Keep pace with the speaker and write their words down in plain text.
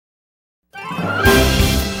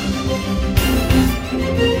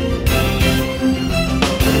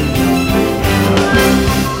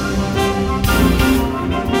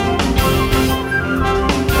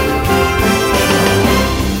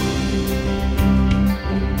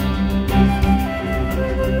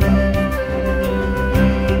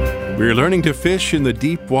We're learning to fish in the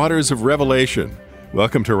deep waters of Revelation.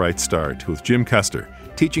 Welcome to Right Start with Jim Custer,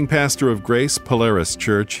 teaching pastor of Grace Polaris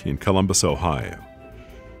Church in Columbus, Ohio.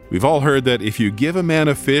 We've all heard that if you give a man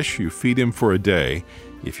a fish, you feed him for a day.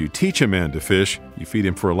 If you teach a man to fish, you feed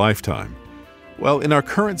him for a lifetime. Well, in our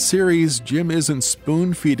current series, Jim isn't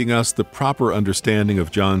spoon-feeding us the proper understanding of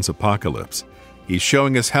John's apocalypse. He's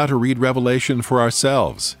showing us how to read Revelation for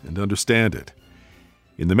ourselves and understand it.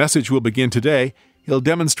 In the message we'll begin today, he'll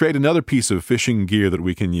demonstrate another piece of fishing gear that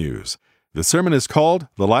we can use. The sermon is called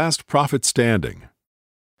The Last Prophet Standing.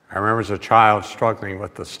 I remember as a child struggling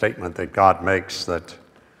with the statement that God makes that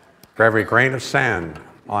for every grain of sand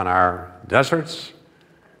on our deserts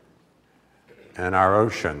and our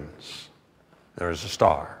oceans, there is a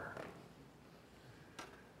star.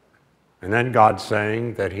 And then God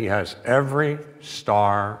saying that he has every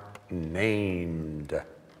star named.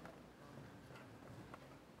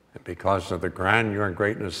 And because of the grandeur and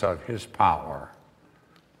greatness of his power,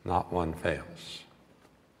 not one fails.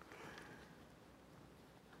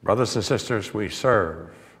 Brothers and sisters, we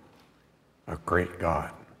serve a great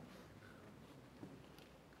God,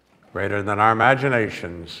 greater than our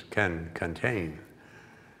imaginations can contain.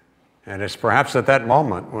 And it's perhaps at that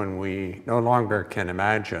moment when we no longer can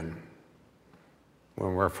imagine,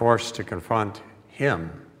 when we're forced to confront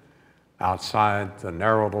him outside the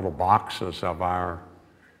narrow little boxes of our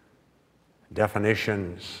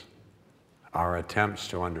definitions, our attempts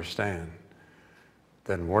to understand,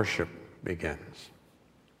 then worship begins.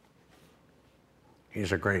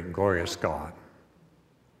 He's a great and glorious God.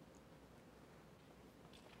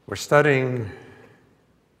 We're studying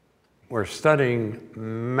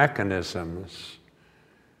mechanisms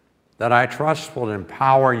that I trust will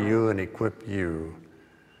empower you and equip you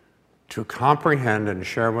to comprehend and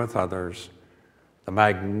share with others the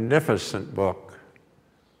magnificent book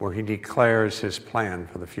where he declares his plan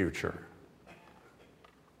for the future.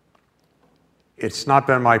 It's not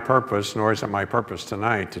been my purpose, nor is it my purpose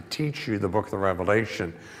tonight, to teach you the book of the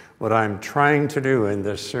Revelation. What I'm trying to do in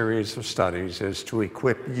this series of studies is to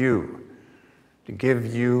equip you, to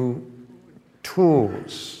give you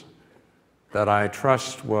tools that I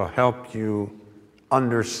trust will help you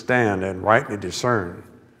understand and rightly discern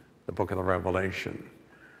the book of the Revelation.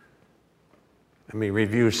 Let me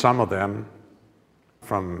review some of them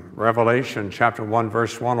from Revelation chapter 1,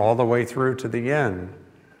 verse 1, all the way through to the end.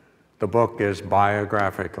 The book is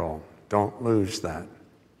biographical. Don't lose that.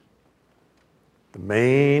 The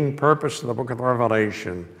main purpose of the book of the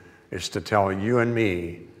Revelation is to tell you and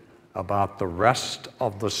me about the rest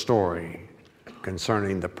of the story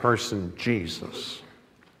concerning the person Jesus.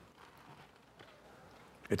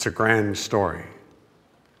 It's a grand story,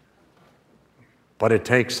 but it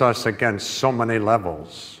takes us against so many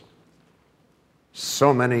levels,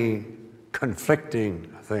 so many conflicting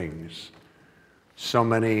things, so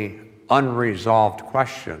many unresolved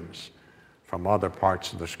questions from other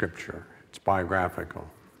parts of the Scripture. It's biographical.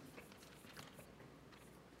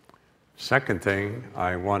 Second thing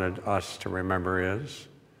I wanted us to remember is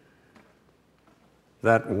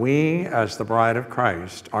that we, as the bride of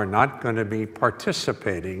Christ, are not going to be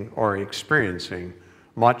participating or experiencing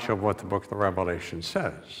much of what the book of the Revelation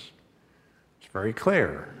says. It's very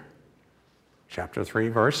clear. Chapter 3,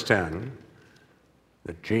 verse 10,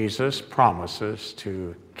 that Jesus promises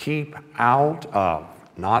to keep out of,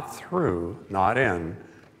 not through, not in,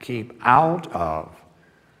 keep out of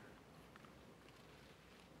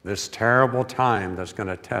this terrible time that's going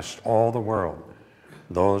to test all the world,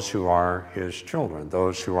 those who are his children,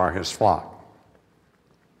 those who are his flock.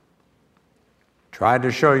 Tried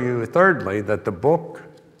to show you, thirdly, that the book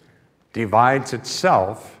divides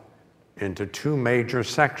itself into two major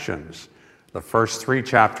sections. The first three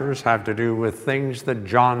chapters have to do with things that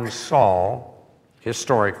John saw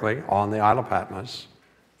historically on the Isle of Patmos,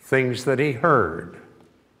 things that he heard.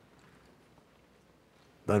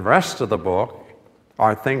 The rest of the book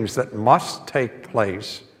are things that must take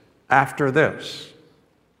place after this.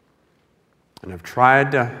 And I've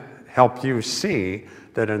tried to help you see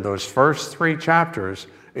that in those first three chapters,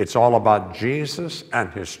 it's all about Jesus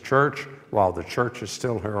and his church while the church is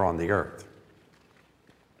still here on the earth.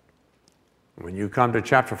 When you come to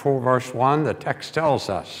chapter 4, verse 1, the text tells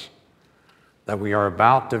us that we are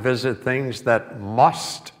about to visit things that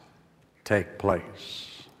must take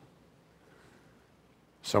place.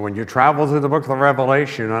 So when you travel through the book of the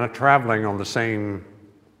Revelation, you're not traveling on the same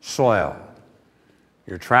soil.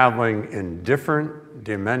 You're traveling in different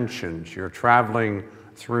dimensions. You're traveling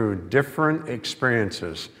through different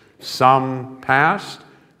experiences, some past,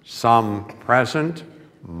 some present,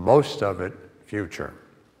 most of it future.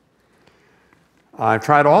 I've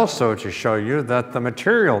tried also to show you that the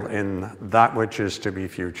material in that which is to be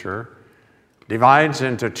future divides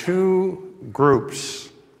into two groups.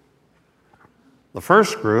 The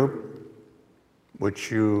first group,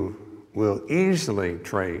 which you will easily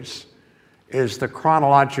trace, is the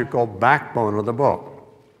chronological backbone of the book.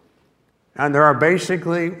 And there are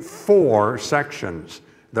basically 4 sections.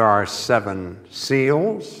 There are 7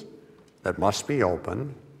 seals that must be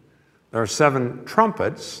opened. There are 7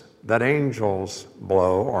 trumpets that angels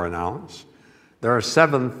blow or announce. There are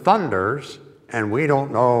 7 thunders, and we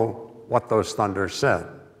don't know what those thunders said.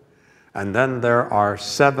 And then there are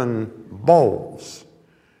 7 bowls.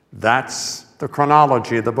 That's the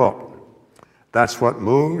chronology of the book. That's what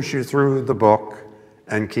moves you through the book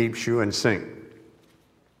and keeps you in sync.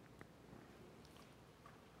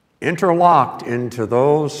 Interlocked into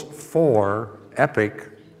those 4 epic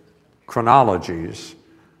chronologies,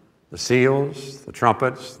 the seals, the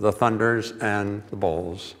trumpets, the thunders, and the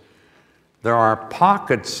bowls, there are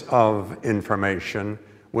pockets of information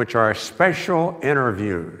which are special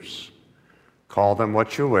interviews. Call them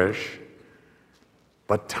what you wish,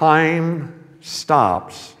 but time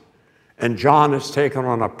stops, and John is taken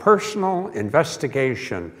on a personal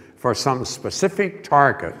investigation for some specific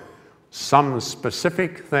target, some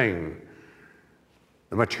specific thing.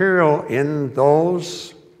 The material in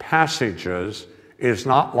those passages is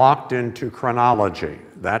not locked into chronology.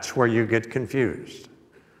 That's where you get confused.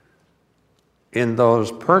 In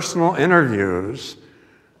those personal interviews,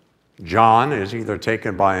 John is either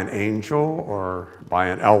taken by an angel or by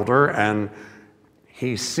an elder, and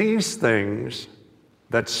he sees things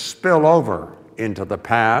that spill over into the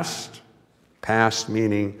past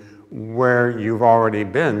meaning where you've already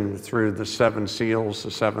been through the 7 seals,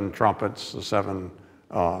 the 7 trumpets, the 7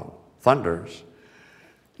 thunders.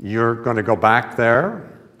 You're going to go back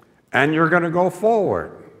there, and you're going to go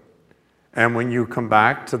forward. And when you come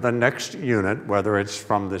back to the next unit, whether it's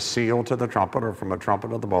from the seal to the trumpet or from a trumpet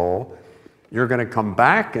to the bowl, you're going to come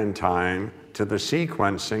back in time to the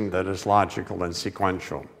sequencing that is logical and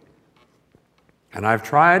sequential. And I've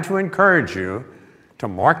tried to encourage you to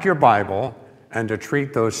mark your Bible and to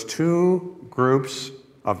treat those 2 groups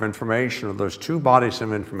of information, or those 2 bodies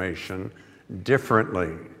of information,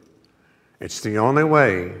 differently. It's the only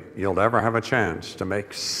way you'll ever have a chance to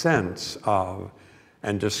make sense of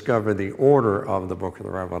and discover the order of the book of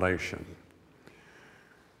the Revelation.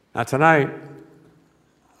 Now tonight,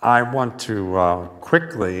 I want to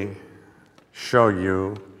quickly show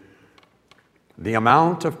you the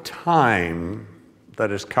amount of time that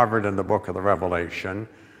is covered in the book of the Revelation,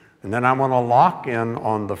 and then I want to lock in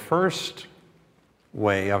on the first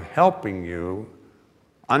way of helping you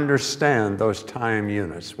understand those time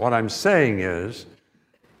units. What I'm saying is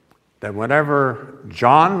that whenever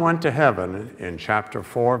John went to heaven in chapter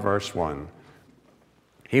 4, verse 1,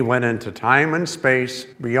 he went into time and space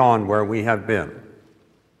beyond where we have been.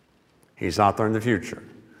 He's out there in the future.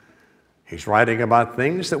 He's writing about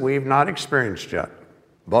things that we've not experienced yet,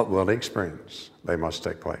 but will experience. They must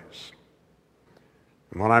take place.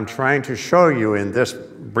 And what I'm trying to show you in this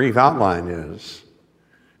brief outline is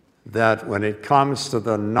that when it comes to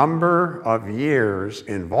the number of years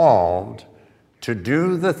involved to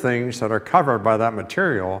do the things that are covered by that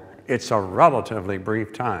material, it's a relatively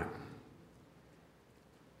brief time.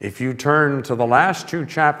 If you turn to the last 2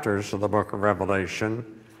 chapters of the book of Revelation,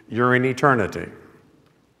 you're in eternity.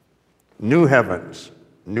 New heavens,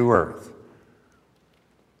 new earth.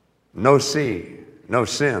 No sea, no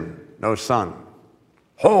sin, no sun.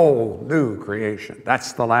 Whole new creation.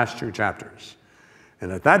 That's the last 2 chapters.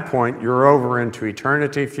 And at that point, you're over into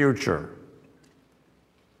eternity future.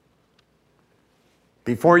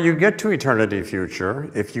 Before you get to eternity future,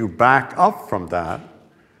 if you back up from that,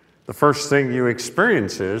 the first thing you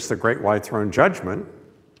experience is the great white throne judgment,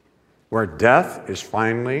 where death is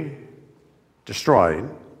finally destroyed,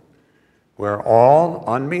 where all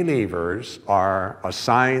unbelievers are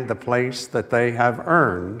assigned the place that they have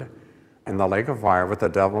earned in the lake of fire with the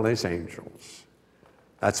devil and his angels.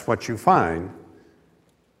 That's what you find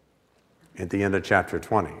at the end of chapter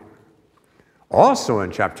 20. Also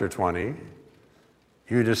in chapter 20,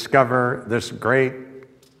 you discover this great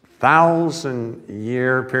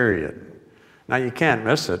 1,000-year period. Now you can't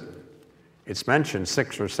miss it. It's mentioned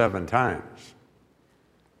 6 or 7 times.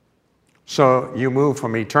 So you move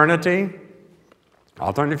from eternity,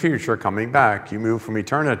 out in the future, coming back, you move from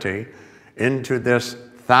eternity into this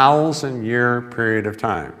 1,000-year period of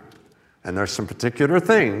time. And there's some particular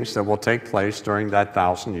things that will take place during that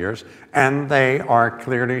 1,000 years, and they are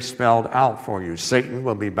clearly spelled out for you. Satan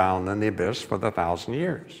will be bound in the abyss for the 1,000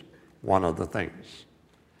 years, one of the things.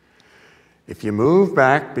 If you move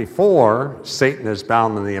back before Satan is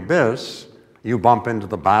bound in the abyss, you bump into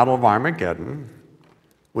the Battle of Armageddon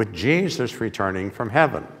with Jesus returning from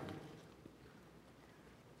heaven.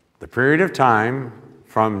 The period of time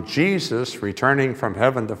from Jesus returning from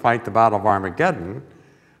heaven to fight the Battle of Armageddon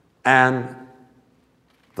and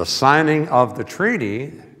the signing of the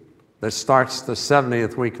treaty that starts the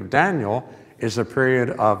 70th week of Daniel is a period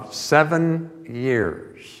of 7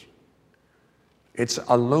 years. It's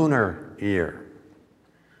a lunar year.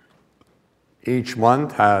 Each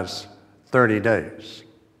month has 30 days.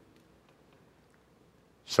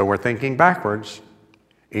 So we're thinking backwards.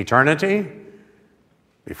 Eternity,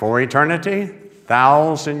 before eternity,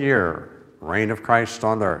 1,000-year reign of Christ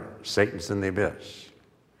on earth. Satan's in the abyss.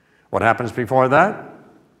 What happens before that?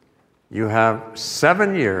 You have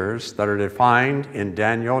 7 years that are defined in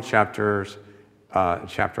Daniel chapter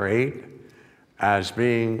 8 as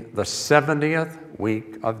being the 70th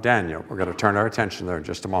week of Daniel. We're going to turn our attention there in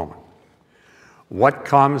just a moment. What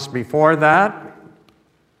comes before that?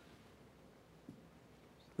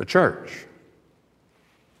 The church.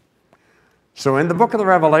 So in the book of the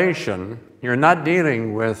Revelation, you're not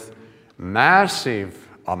dealing with massive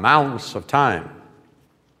amounts of time.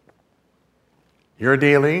 You're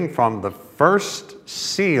dealing from the first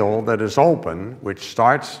seal that is open, which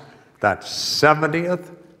starts that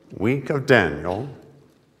 70th week of Daniel,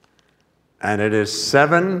 and it is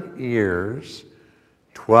 7 years,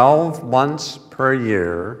 12 months per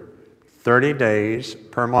year, 30 days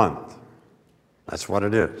per month. That's what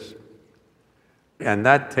it is. And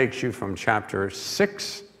that takes you from chapter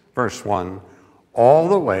 6, verse 1, all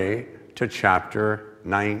the way to chapter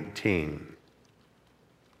 19,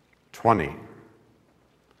 20.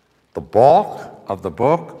 The bulk of the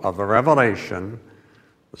book of the Revelation,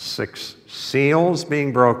 the 6 seals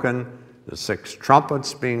being broken, the 6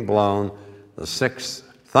 trumpets being blown, the 6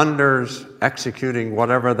 thunders executing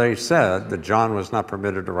whatever they said that John was not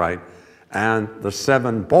permitted to write, and the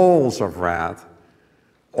 7 bowls of wrath,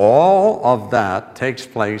 all of that takes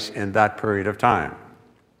place in that period of time.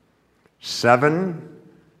 7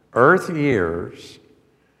 earth years,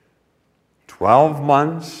 12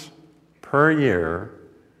 months per year,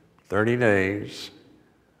 30 days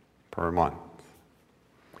per month.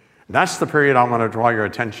 That's the period I want to draw your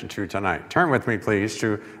attention to tonight. Turn with me, please,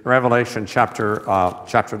 to Revelation chapter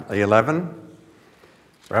 11.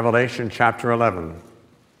 Revelation chapter 11.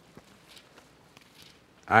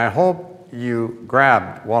 I hope you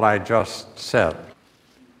grabbed what I just said.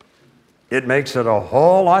 It makes it a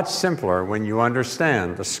whole lot simpler when you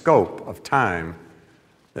understand the scope of time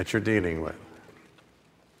that you're dealing with.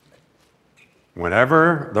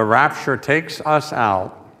 Whenever the rapture takes us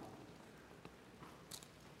out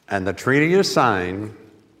and the treaty is signed,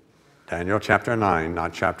 Daniel chapter 9,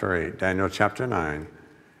 not chapter 8, Daniel chapter 9,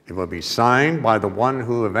 it will be signed by the one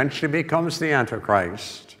who eventually becomes the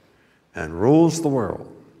Antichrist and rules the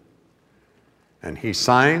world. And he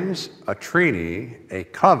signs a treaty, a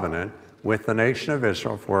covenant with the nation of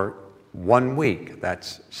Israel for 1 week.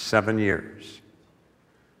 That's 7 years.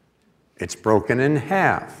 It's broken in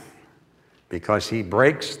half because he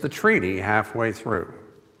breaks the treaty halfway through.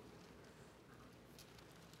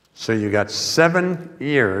 So you got 7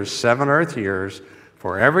 years, 7 earth years,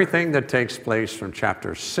 for everything that takes place from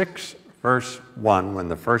chapter 6, verse 1, when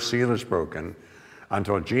the first seal is broken,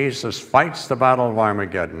 until Jesus fights the Battle of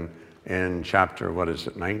Armageddon in chapter,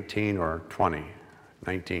 19 or 20?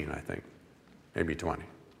 19, I think. Maybe 20.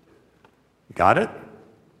 Got it?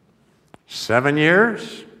 7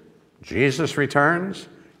 years, Jesus returns,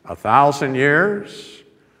 1,000 years,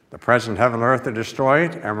 the present heaven and earth are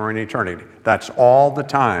destroyed, and we're in eternity. That's all the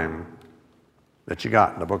time that you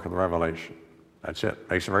got in the book of the Revelation. That's it.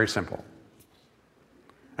 Makes it very simple.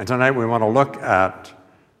 And tonight we want to look at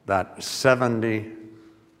that 70th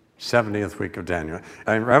week of Daniel.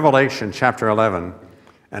 In Revelation chapter 11,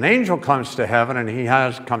 an angel comes to heaven, and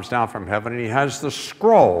comes down from heaven, and he has the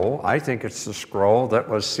scroll. I think it's the scroll that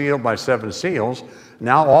was sealed by 7 seals.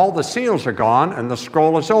 Now all the seals are gone, and the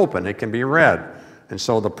scroll is open. It can be read. And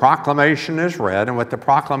so the proclamation is read, and what the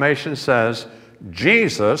proclamation says,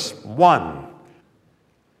 Jesus won.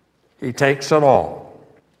 He takes it all.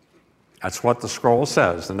 That's what the scroll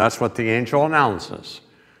says, and that's what the angel announces,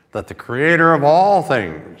 that the creator of all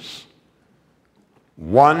things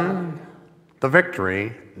won the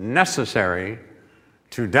victory necessary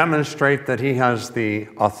to demonstrate that he has the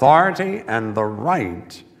authority and the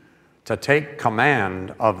right to take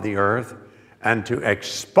command of the earth and to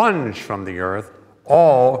expunge from the earth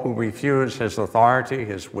all who refuse his authority,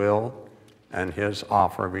 his will, and his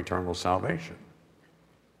offer of eternal salvation.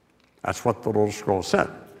 That's what the little scroll said.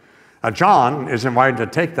 Now, John is invited to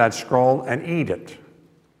take that scroll and eat it.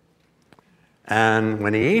 And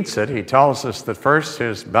when he eats it, he tells us that first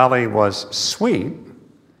his belly was sweet.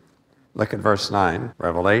 Look at verse 9,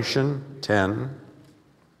 Revelation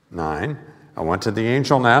 10:9. I went to the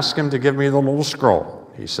angel and asked him to give me the little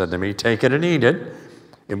scroll. He said to me, take it and eat it.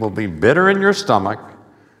 It will be bitter in your stomach,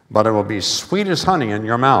 but it will be sweet as honey in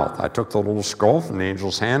your mouth. I took the little scroll from the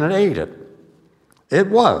angel's hand and ate it. It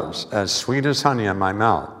was as sweet as honey in my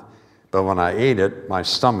mouth, but when I ate it, my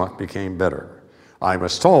stomach became bitter. I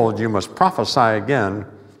was told, you must prophesy again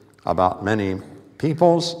about many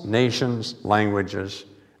peoples, nations, languages,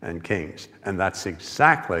 and kings. And that's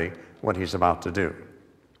exactly what he's about to do.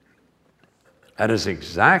 That is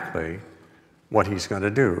exactly what he's going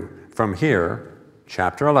to do from here,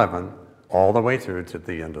 chapter 11, all the way through to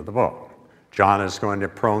the end of the book. John is going to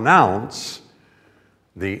pronounce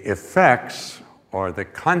the effects or the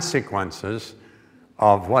consequences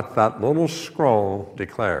of what that little scroll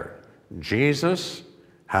declared. Jesus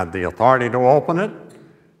had the authority to open it.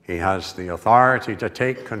 He has the authority to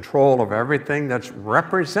take control of everything that's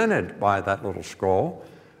represented by that little scroll.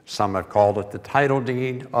 Some have called it the title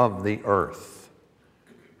deed of the earth.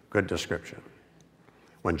 Good description.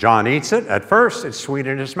 When John eats it, at first it's sweet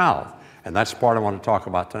in his mouth, and that's the part I want to talk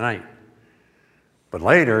about tonight. But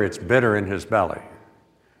later it's bitter in his belly.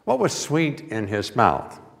 What was sweet in his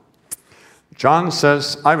mouth? John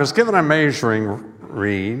says, I was given a measuring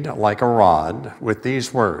reed like a rod with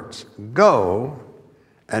these words, go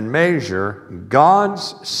and measure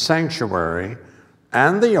God's sanctuary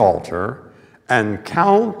and the altar and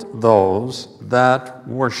count those that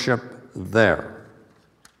worship there.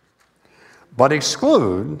 But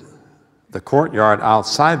exclude the courtyard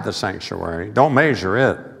outside the sanctuary. Don't measure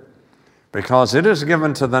it, because it is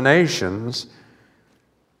given to the nations,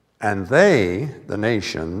 and they, the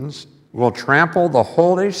nations, will trample the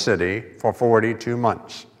holy city for 42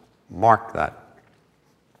 months. Mark that.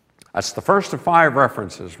 That's the first of 5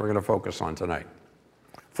 references we're going to focus on tonight.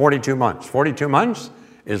 42 months. 42 months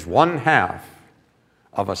is 1/2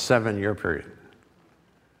 of a 7-year period.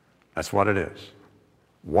 That's what it is.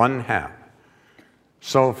 1/2.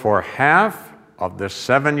 So for half of this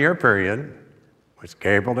 7-year period, which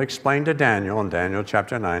Gabriel explained to Daniel in Daniel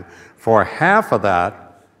chapter 9, for half of that,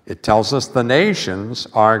 it tells us the nations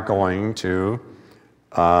are going to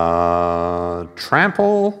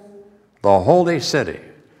trample the holy city.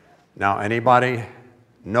 Now, anybody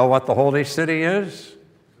know what the holy city is?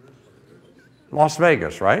 Las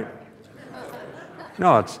Vegas, right?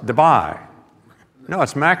 No, it's Dubai. No,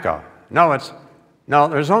 it's Mecca. No,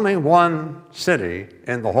 there's only one city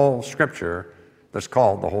in the whole scripture that's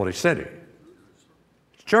called the holy city.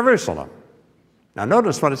 It's Jerusalem. Now,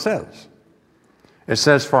 notice what it says. It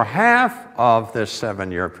says for half of this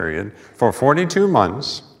 7-year period, for 42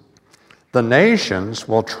 months, the nations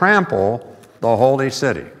will trample the holy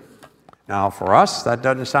city. Now, for us, that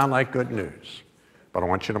doesn't sound like good news, but I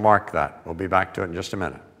want you to mark that. We'll be back to it in just a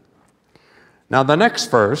minute. Now, the next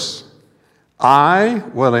verse, I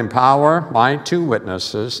will empower my 2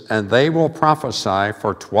 witnesses, and they will prophesy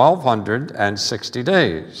for 1,260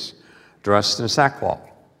 days, dressed in sackcloth.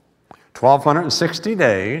 1,260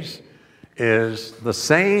 days is the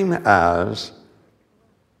same as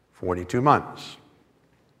 42 months.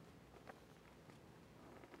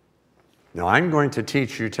 Now, I'm going to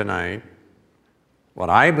teach you tonight what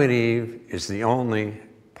I believe is the only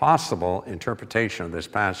possible interpretation of this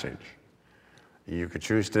passage. You could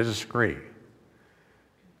choose to disagree,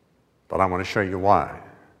 but I want to show you why.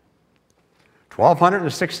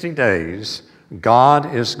 1,260 days,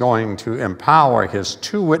 God is going to empower his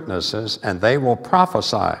 2 witnesses, and they will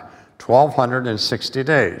prophesy 1,260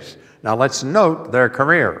 days. Now let's note their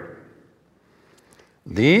career.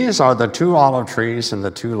 These are the 2 olive trees and the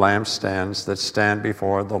 2 lampstands that stand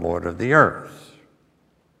before the Lord of the earth.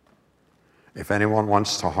 If anyone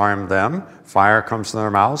wants to harm them, fire comes to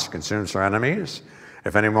their mouths, consumes their enemies.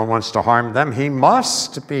 If anyone wants to harm them, he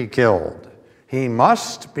must be killed. He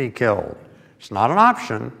must be killed. It's not an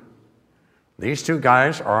option. These 2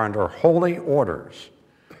 guys are under holy orders.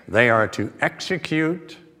 They are to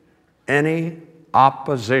execute any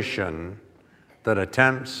opposition that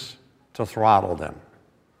attempts to throttle them.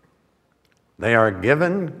 They are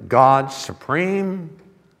given God's supreme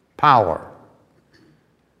power,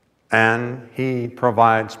 and he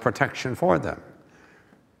provides protection for them.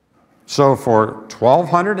 So for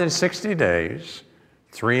 1,260 days,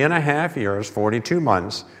 3.5 years, 42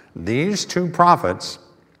 months, these 2 prophets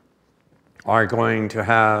are going to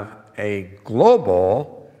have a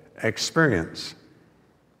global experience.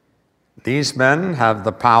 These men have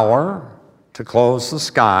the power to close the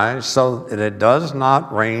sky so that it does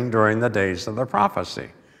not rain during the days of the prophecy.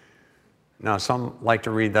 Now, some like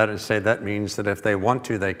to read that and say that means that if they want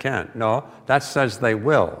to, they can't. No, that says they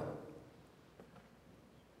will.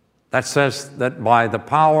 That says that by the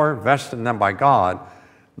power vested in them by God,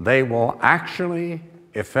 they will actually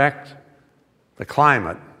affect the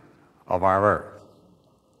climate of our earth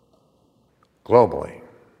globally.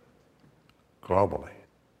 Globally.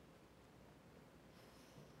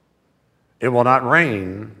 It will not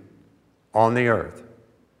rain on the earth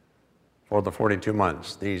for the 42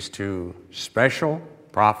 months these two special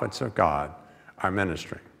prophets of God are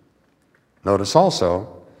ministering. Notice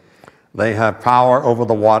also, they have power over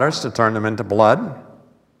the waters to turn them into blood,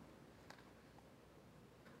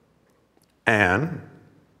 and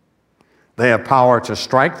they have power to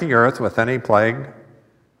strike the earth with any plague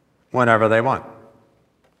whenever they want.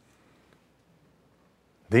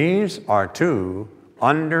 These are two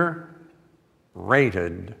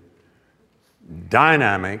underrated,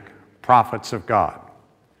 dynamic prophets of God.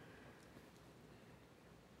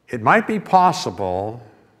 It might be possible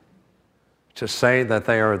to say that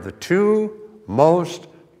they are the two most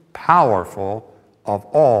powerful of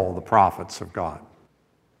all the prophets of God.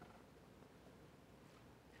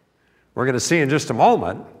 We're going to see in just a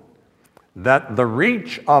moment that the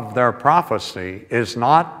reach of their prophecy is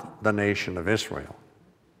not the nation of Israel.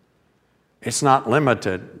 It's not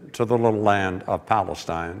limited to the little land of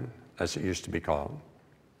Palestine, as it used to be called.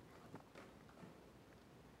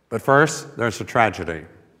 But first, there's a tragedy.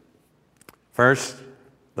 First,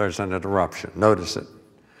 there's an interruption. Notice it.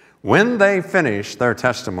 When they finish their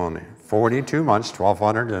testimony, 42 months,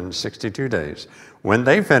 1,262 days, when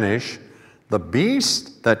they finish, the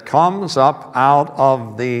beast that comes up out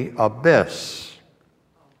of the abyss.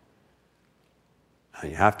 Now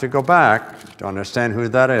you have to go back to understand who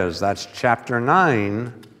that is. That's chapter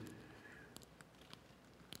 9.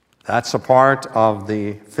 That's a part of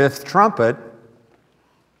the fifth trumpet.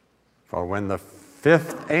 For when the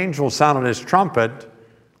fifth angel sounded his trumpet,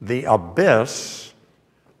 the abyss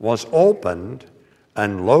was opened,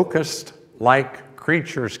 and locust-like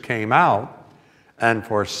creatures came out, and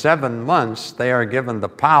for 7 months they are given the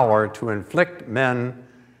power to inflict men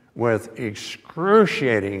with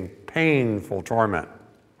excruciating, painful torment.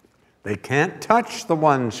 They can't touch the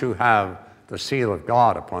ones who have the seal of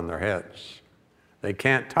God upon their heads. They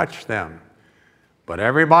can't touch them. But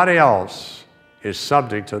everybody else is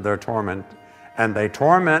subject to their torment, and they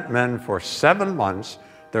torment men for 7 months.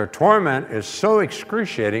 Their torment is so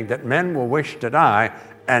excruciating that men will wish to die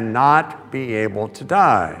and not be able to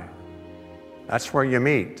die. That's where you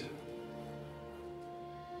meet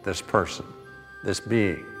this person, this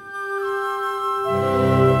being.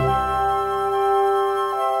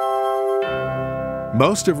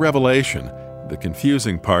 Most of Revelation, the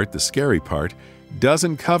confusing part, the scary part,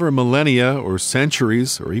 doesn't cover millennia or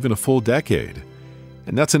centuries or even a full decade.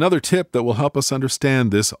 And that's another tip that will help us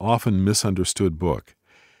understand this often misunderstood book.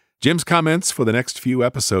 Jim's comments for the next few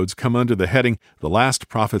episodes come under the heading, The Last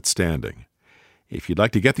Prophet Standing. If you'd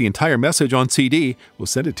like to get the entire message on CD, we'll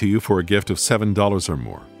send it to you for a gift of $7 or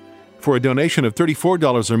more. For a donation of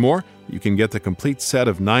 $34 or more, you can get the complete set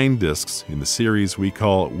of 9 discs in the series we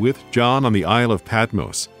call With John on the Isle of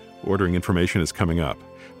Patmos. Ordering information is coming up.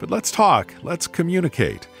 But let's talk. Let's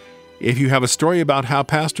communicate. If you have a story about how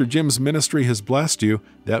Pastor Jim's ministry has blessed you,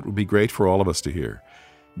 that would be great for all of us to hear.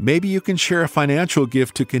 Maybe you can share a financial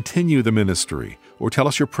gift to continue the ministry, or tell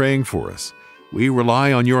us you're praying for us. We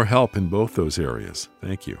rely on your help in both those areas.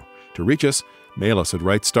 Thank you. To reach us, mail us at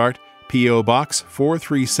Right Start, P.O. Box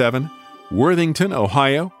 437, Worthington,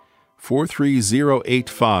 Ohio,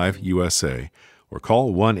 43085, USA, or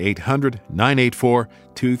call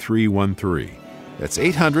 1-800-984-2313. That's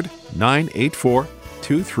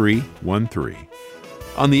 800-984-2313.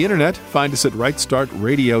 On the internet, find us at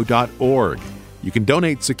rightstartradio.org. You can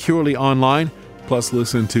donate securely online, plus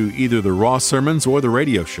listen to either the raw sermons or the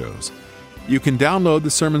radio shows. You can download the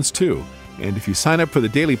sermons too, and if you sign up for the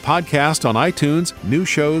daily podcast on iTunes, new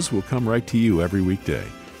shows will come right to you every weekday.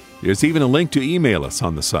 There's even a link to email us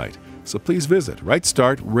on the site, so please visit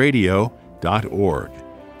rightstartradio.org.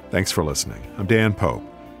 Thanks for listening. I'm Dan Pope.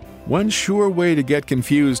 One sure way to get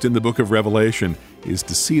confused in the book of Revelation is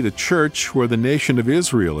to see the church where the nation of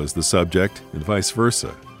Israel is the subject, and vice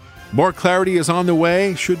versa. More clarity is on the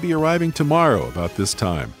way, should be arriving tomorrow about this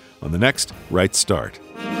time on the next Right Start.